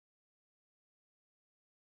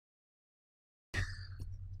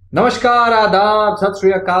नमस्कार, आदाब, सत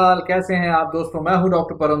श्री अकाल। कैसे हैं आप दोस्तों? मैं हूं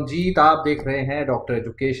डॉक्टर परमजीत। आप देख रहे हैं डॉक्टर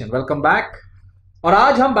एजुकेशन। Welcome back. और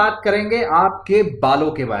आज हम बात करेंगे आपके बालों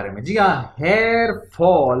के बारे में। जी हाँ, हेयर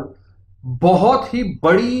फॉल बहुत ही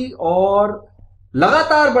बड़ी और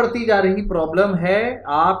लगातार बढ़ती जा रही प्रॉब्लम है।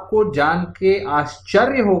 आपको जान के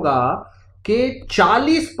आश्चर्य होगा कि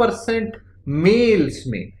 40% मेल्स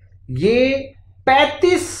में ये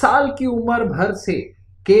 35 साल की उम्र भर से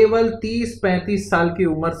केवल 30-35 साल की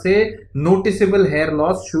उम्र से नोटिसेबल हेयर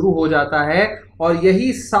लॉस शुरू हो जाता है और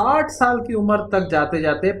यही 60 साल की उम्र तक जाते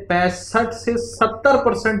जाते 65 से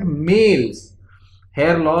 70% मेल्स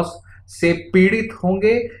हेयर लॉस से पीड़ित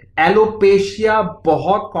होंगे। एलोपेशिया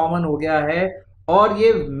बहुत कॉमन हो गया है और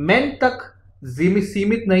ये मेन तक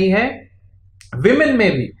सीमित नहीं है, विमेन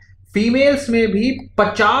में भी, फीमेल्स में भी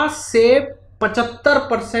 50 से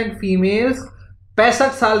 75% फीमेल्स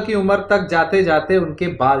 65 साल की उम्र तक जाते जाते उनके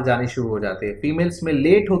बाल जाने शुरू हो जाते हैं। फीमेल्स में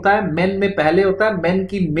लेट होता है, मेन में पहले होता है। मेन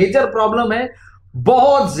की मेजर प्रॉब्लम है,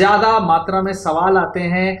 बहुत ज्यादा मात्रा में सवाल आते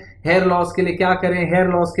हैं हेयर लॉस के लिए क्या करें, हेयर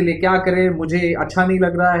लॉस के लिए क्या करें, मुझे अच्छा नहीं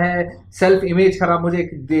लग रहा है, सेल्फ इमेज खराब,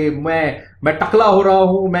 मैं टकला हो रहा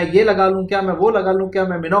हूं, मैं ये लगा लूं क्या, मैं वो लगा लूं क्या,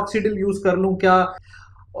 मैं मिनॉक्सिडिल यूज कर लूं क्या।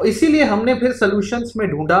 इसीलिए हमने फिर सॉल्यूशंस में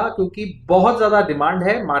ढूंढा, क्योंकि बहुत ज्यादा डिमांड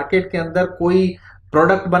है मार्केट के अंदर। कोई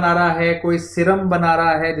प्रोडक्ट बना रहा है, कोई सिरम बना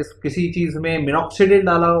रहा है जिस किसी चीज में मिनॉक्सिडिल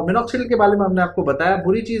डाला हो। मिनॉक्सिडिल के बारे में हमने आपको बताया,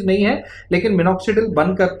 बुरी चीज नहीं है, लेकिन मिनॉक्सिडिल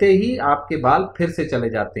बंद करते ही आपके बाल फिर से चले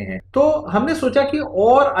जाते हैं। तो हमने सोचा कि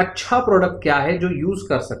और अच्छा प्रोडक्ट क्या है जो यूज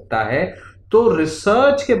कर सकता है। तो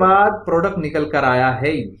रिसर्च के बाद प्रोडक्ट निकल कर आया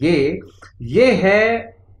है ये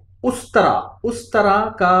है उस तरह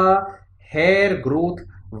का hair growth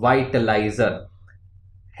vitaliser.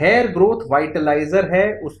 Hair growth vitaliser है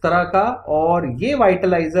उस तरह का। और ये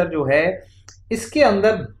वाइटलाइजर जो है, इसके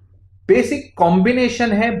अंदर बेसिक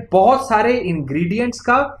कॉम्बिनेशन है बहुत सारे इंग्रेडिएंट्स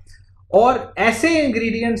का, और ऐसे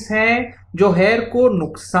इंग्रेडिएंट्स हैं जो हेयर को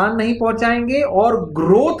नुकसान नहीं पहुंचाएंगे और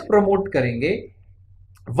ग्रोथ प्रमोट करेंगे।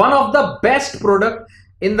 One of the best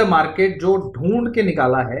product in the market जो ढूंढ के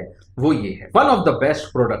निकाला है वो ये है। One of the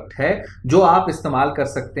best product है जो आप इस्तेमाल कर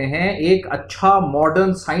सकते हैं। एक अच्छा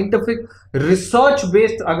मॉडर्न साइंटिफिक रिसर्च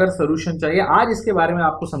बेस्ड अगर सोल्यूशन चाहिए, आज इसके बारे में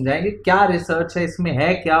आपको समझाएंगे क्या रिसर्च है, इसमें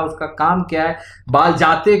है क्या, उसका काम क्या है, बाल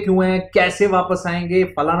जाते क्यों हैं, कैसे वापस आएंगे,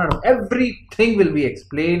 फलाना, everything will be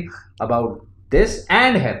explain about this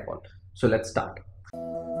and hair fall. So let's start.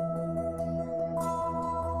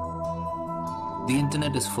 The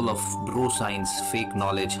internet is full of bro science, fake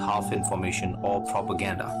knowledge, half information, or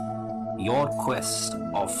propaganda. Your quest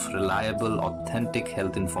of reliable, authentic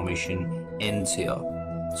health information ends here.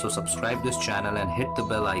 So subscribe this channel and hit the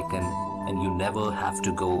bell icon, and you never have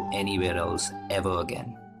to go anywhere else ever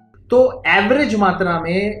again. तो average मात्रा में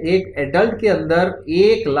एक adult के अंदर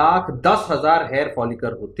 1,10,000 hair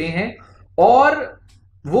follicle होते हैं और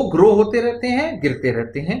वो ग्रो होते रहते हैं, गिरते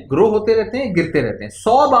रहते हैं, ग्रो होते रहते हैं, गिरते रहते हैं।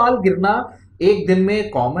 100 बाल गिरना एक दिन में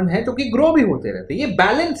कॉमन है, क्योंकि ग्रो भी होते रहते हैं। ये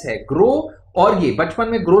बैलेंस है, ग्रो और ये बचपन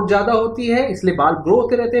में ग्रोथ ज्यादा होती है इसलिए बाल ग्रो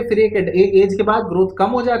होते रहते हैं, फिर एक एज के बाद ग्रोथ कम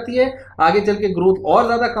हो जाती है, आगे चल के ग्रोथ और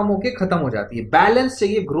ज्यादा कम होके खत्म हो जाती है। बैलेंस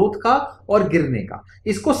चाहिए ग्रोथ का और गिरने का।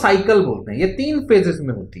 इसको साइकिल बोलते हैं। ये 3 फेजेस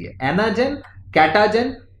में होती है, anagen,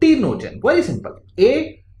 catagen, टीनोजन। Very simple.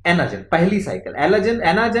 Anagen पहली साइकिल।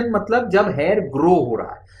 एनाजन मतलब जब हेयर ग्रो हो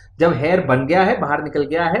रहा है, जब हेयर बन गया है, बाहर निकल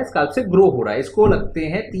गया है, स्कैल्प से ग्रो हो रहा है। इसको लगते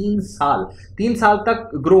हैं 3 साल। 3 साल तक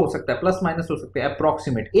ग्रो हो सकता है, प्लस माइनस हो सकते हैं,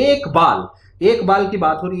 अप्रोक्सीमेट। एक बाल की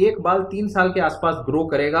बात हो रही है, एक बाल 3 साल के आसपास ग्रो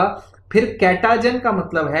करेगा। फिर कैटाजन का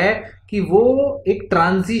मतलब है कि वो एक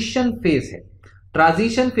ट्रांजिशन फेज है।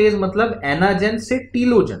 ट्रांजिशन फेज मतलब एनाजन से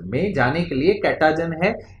टीलोजन में जाने के लिए कैटाजन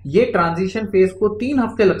है। ये ट्रांजिशन फेज को 3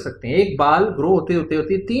 हफ्ते लग सकते हैं। एक बाल ग्रो होते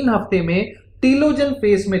होते 3 हफ्ते में टीलोजन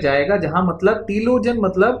फेज में जाएगा, जहां मतलब टीलोजन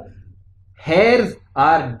मतलब हेयर्स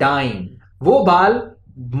आर डाइंग। वो बाल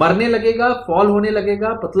मरने लगेगा, फॉल होने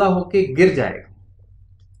लगेगा, पतला होके गिर जाएगा।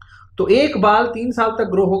 तो एक बाल 3 साल तक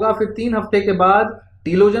ग्रो होगा, फिर 3 हफ्ते के बाद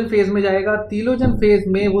टीलोजन फेज में जाएगा। टीलोजन फेज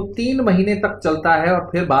में वो 3 महीने तक चलता है और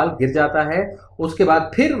फिर बाल गिर जाता है। उसके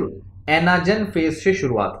बाद फिर एनाजन फेज से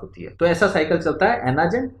शुरुआत होती है। तो ऐसा साइकिल चलता है,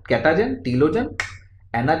 anagen, catagen, telogen,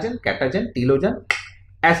 anagen, catagen, telogen,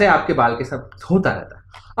 ऐसे आपके बाल के साथ होता रहता है।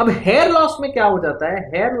 अब हेयर लॉस में क्या हो जाता है?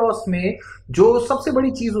 हेयर लॉस में जो सबसे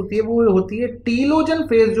बड़ी चीज होती है वो होती है टीलोजन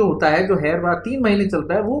फेज जो होता है, जो हेयर 3 महीने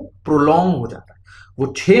चलता है, वो प्रोलॉन्ग हो जाता है। वो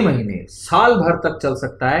 6 महीने साल भर तक चल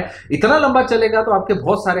सकता है। इतना लंबा चलेगा तो आपके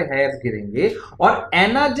बहुत सारे हेयर्स गिरेंगे। और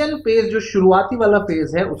एनाजन फेज जो शुरुआती वाला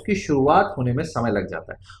फेज है उसकी शुरुआत होने में समय लग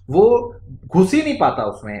जाता है, वो घुस ही नहीं पाता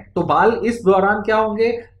उसमें। तो बाल इस दौरान क्या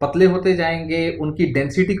होंगे, पतले होते जाएंगे, उनकी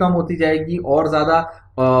डेंसिटी कम होती जाएगी और ज्यादा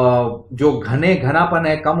जो घनापन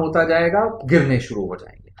है कम होता जाएगा, गिरने शुरू हो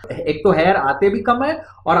जाएंगे। एक तो हेयर आते भी कम है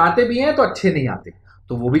और आते भी हैं तो अच्छे नहीं आते,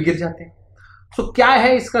 तो वो भी गिर जाते हैं। सो क्या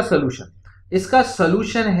है इसका सोल्यूशन? इसका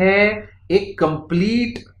सोल्यूशन है एक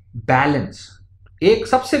कंप्लीट बैलेंस। एक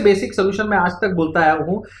सबसे बेसिक सोल्यूशन मैं आज तक बोलता आया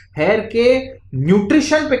हूं, हेयर के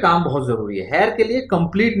न्यूट्रिशन पे काम बहुत जरूरी है। हेयर के लिए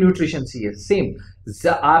कंप्लीट न्यूट्रिशन चाहिए, सेम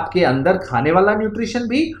आपके अंदर खाने वाला न्यूट्रिशन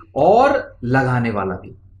भी और लगाने वाला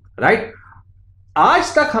भी, राइट।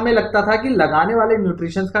 आज तक हमें लगता था कि लगाने वाले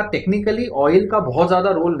न्यूट्रिशन का टेक्निकली ऑयल का बहुत ज्यादा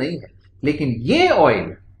रोल नहीं है, लेकिन ये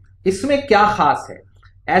ऑयल, इसमें क्या खास है?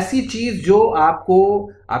 ऐसी चीज जो आपको,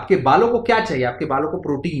 आपके बालों को क्या चाहिए, आपके बालों को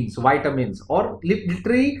प्रोटीन्स, विटामिन्स और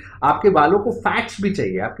लिटरली आपके बालों को फैट्स भी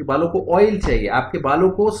चाहिए, आपके बालों को ऑयल चाहिए, आपके बालों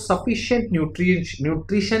को सफिशिएंट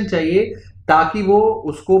न्यूट्रिशन चाहिए ताकि वो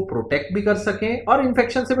उसको प्रोटेक्ट भी कर सकें और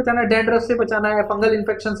इंफेक्शन से बचाना है, डैंड्रफ से बचाना है, फंगल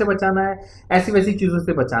इंफेक्शन से बचाना है, ऐसी वैसी चीजों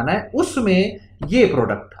से बचाना है, उसमें ये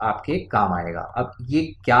प्रोडक्ट आपके काम आएगा। अब ये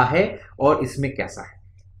क्या है और इसमें कैसा है?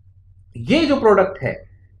 ये जो प्रोडक्ट है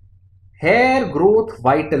hair growth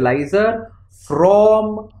vitaliser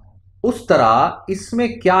from USTRAA,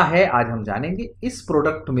 इसमें क्या है आज हम जानेंगे। इस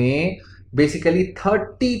प्रोडक्ट में बेसिकली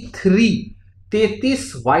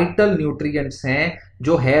 33 वाइटल न्यूट्रिएंट्स हैं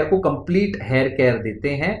जो हेयर को कंप्लीट हेयर केयर देते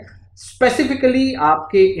हैं। स्पेसिफिकली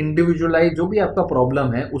आपके इंडिविजुअलाइज जो भी आपका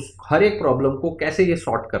प्रॉब्लम है, उस हर एक प्रॉब्लम को कैसे ये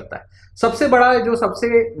सॉर्ट करता है। सबसे बड़ा जो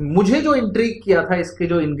मुझे जो इंट्रिग किया था इसके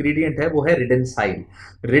जो इंग्रेडिएंट है वो है रिडेंसाइल।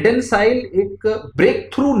 रिडेंसाइल एक ब्रेक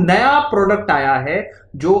थ्रू नया प्रोडक्ट आया है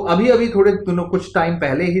जो अभी अभी थोड़े दिनों, कुछ टाइम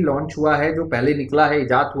पहले ही लॉन्च हुआ है, जो पहले निकला है,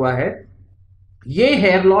 इजाद हुआ है। ये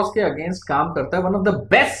हेयर लॉस के अगेंस्ट काम करता है। One of the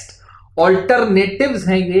best alternatives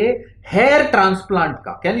हैं ये हेयर ट्रांसप्लांट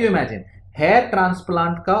का। Can you imagine, hair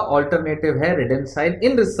transplant का ऑल्टरनेटिव है रिडेंसाइल।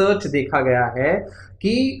 इन रिसर्च देखा गया है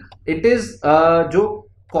कि इट इज जो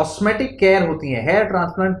कॉस्मेटिक केयर होती है, हेयर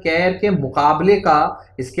ट्रांसप्लांट केयर के मुकाबले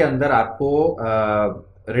का इसके अंदर आपको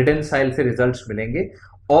रिडेंसाइल से रिजल्ट्स मिलेंगे।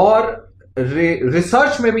 और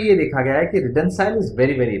रिसर्च में भी ये देखा गया है कि रिडेंसाइल इज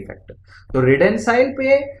वेरी वेरी इफेक्टिव। तो रिडेंसाइल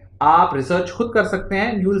पे आप रिसर्च खुद कर सकते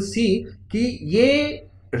हैं, यू विल सी कि ये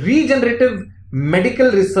रीजनरेटिव मेडिकल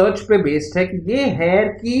रिसर्च पे बेस्ड है कि ये हेयर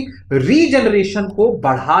की रीजनरेशन को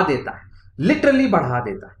बढ़ा देता है, लिटरली बढ़ा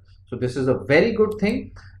देता है। So this is a very good thing.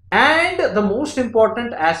 And the most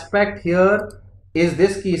important aspect here is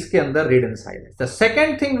this कि इसके अंदर रिडेंसाइल है। The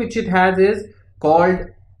second thing which it has is called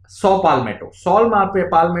saw Palmetto. Sol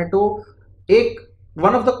Palmetto एक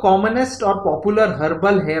वन ऑफ द कॉमनेस्ट और popular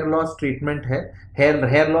herbal hair loss treatment है।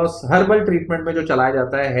 Hair loss herbal treatment में जो चलाया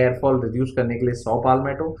जाता है हेयर फॉल रिड्यूस करने के लिए सॉ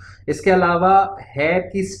पाल्मेटो। इसके अलावा हेयर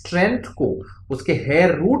की स्ट्रेंथ को, उसके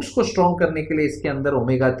हेयर रूट्स को स्ट्रॉन्ग करने के लिए इसके अंदर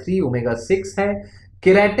ओमेगा 3 ओमेगा 6 है,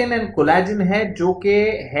 केराटिन एंड कोलेजन है, जो कि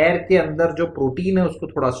हेयर के अंदर जो प्रोटीन है उसको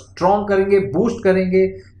थोड़ा स्ट्रॉन्ग करेंगे, बूस्ट करेंगे।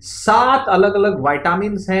 7 अलग अलग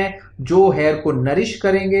विटामिन्स हैं जो हेयर को नरिश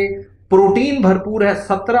करेंगे। प्रोटीन भरपूर है,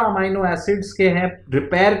 17 अमाइनो एसिड्स के हैं,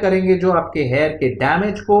 रिपेयर करेंगे जो आपके हेयर के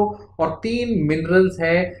डैमेज को। और 3 मिनरल्स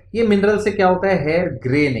है। ये मिनरल से क्या होता है, हेयर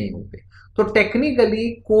ग्रे नहीं होते। तो टेक्निकली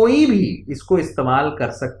कोई भी इसको इस्तेमाल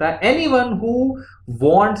कर सकता है। एनीवन हु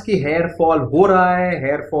वांट्स कि हेयर फॉल हो रहा है,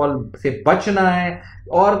 हेयर फॉल से बचना है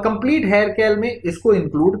और कंप्लीट हेयर केयर में इसको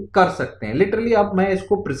इंक्लूड कर सकते हैं। लिटरली अब मैं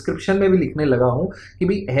इसको प्रिस्क्रिप्शन में भी लिखने लगा हूं कि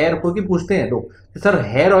भाई हेयर को कि पूछते हैं लोग सर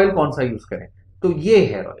हेयर ऑयल कौन सा यूज करें, तो ये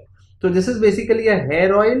हेयर ऑयल। तो this is basically a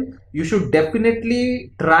hair oil. You should definitely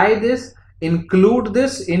try this, include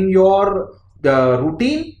this in your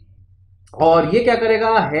routine. और ये क्या करेगा,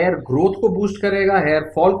 हेयर ग्रोथ को बूस्ट करेगा, हेयर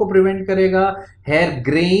फॉल को प्रिवेंट करेगा, हेयर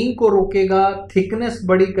ग्रेइंग को रोकेगा, थिकनेस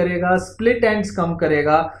बड़ी करेगा, स्प्लिट एंड्स कम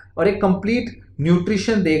करेगा और एक कंप्लीट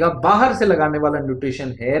न्यूट्रिशन देगा, बाहर से लगाने वाला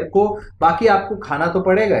न्यूट्रिशन हेयर को। बाकी आपको खाना तो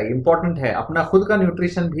पड़ेगा, इंपॉर्टेंट है, अपना खुद का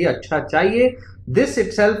न्यूट्रिशन भी अच्छा चाहिए। This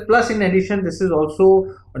itself plus in addition this is also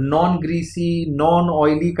non greasy non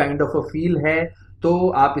oily kind of a feel है। तो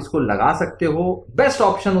आप इसको लगा सकते हो। बेस्ट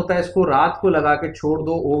ऑप्शन होता है इसको रात को लगा के छोड़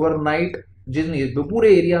दो ओवरनाइट, पूरे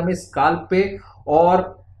एरिया में स्काल्प पे, और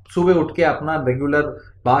सुबह उठ के अपना रेगुलर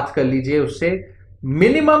बात कर लीजिए उससे।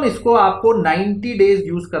 मिनिमम इसको आपको 90 डेज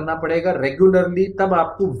यूज करना पड़ेगा रेगुलरली, तब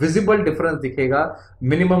आपको विजिबल डिफरेंस दिखेगा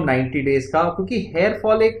मिनिमम 90 डेज का। क्योंकि हेयर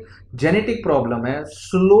फॉल एक जेनेटिक प्रॉब्लम है,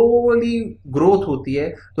 स्लोली ग्रोथ होती है,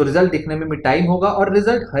 तो रिजल्ट दिखने में भी टाइम होगा और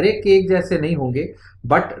रिजल्ट हर एक जैसे नहीं होंगे,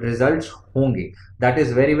 बट रिजल्ट्स होंगे। That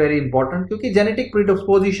is very very important, क्योंकि जेनेटिक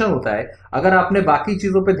प्रीडिस्पोजिशन होता है। अगर आपने बाकी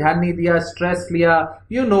चीजों पे ध्यान नहीं दिया, स्ट्रेस लिया,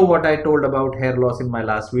 you know what I told about hair loss in my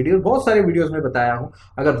last video, बहुत सारे वीडियोस में बताया हूं।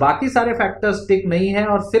 अगर बाकी सारे फैक्टर्स टिक नहीं है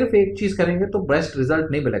और सिर्फ एक चीज करेंगे तो बेस्ट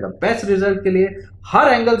रिजल्ट नहीं मिलेगा। बेस्ट रिजल्ट के लिए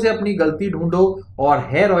हर एंगल से अपनी गलती ढूंढो, और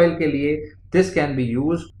हेयर ऑयल के लिए this can be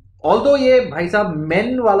use. Although ये भाई साहब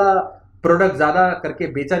मेन वाला प्रोडक्ट ज्यादा करके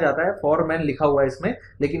बेचा जाता है, फॉर मेन लिखा हुआ है इसमें,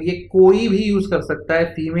 लेकिन ये कोई भी यूज कर सकता है।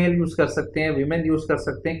 फीमेल यूज कर सकते हैं, वीमेन यूज कर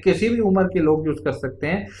सकते हैं, किसी भी उम्र के लोग यूज कर सकते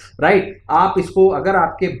हैं, राइट। आप इसको, अगर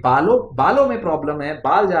आपके बालों में प्रॉब्लम है,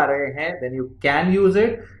 बाल जा रहे हैं, then you can use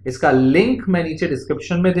it. इसका लिंक मैं नीचे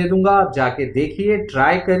डिस्क्रिप्शन में दे दूंगा, आप जाके देखिए,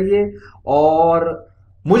 ट्राई करिए और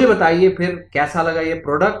मुझे बताइए फिर कैसा लगा ये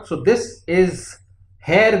product. So this is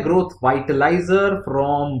here growth vitaliser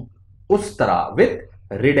from USTRAA with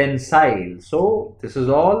Redensyl. So this is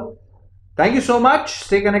all. Thank you so much.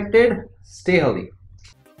 Stay connected. Stay healthy.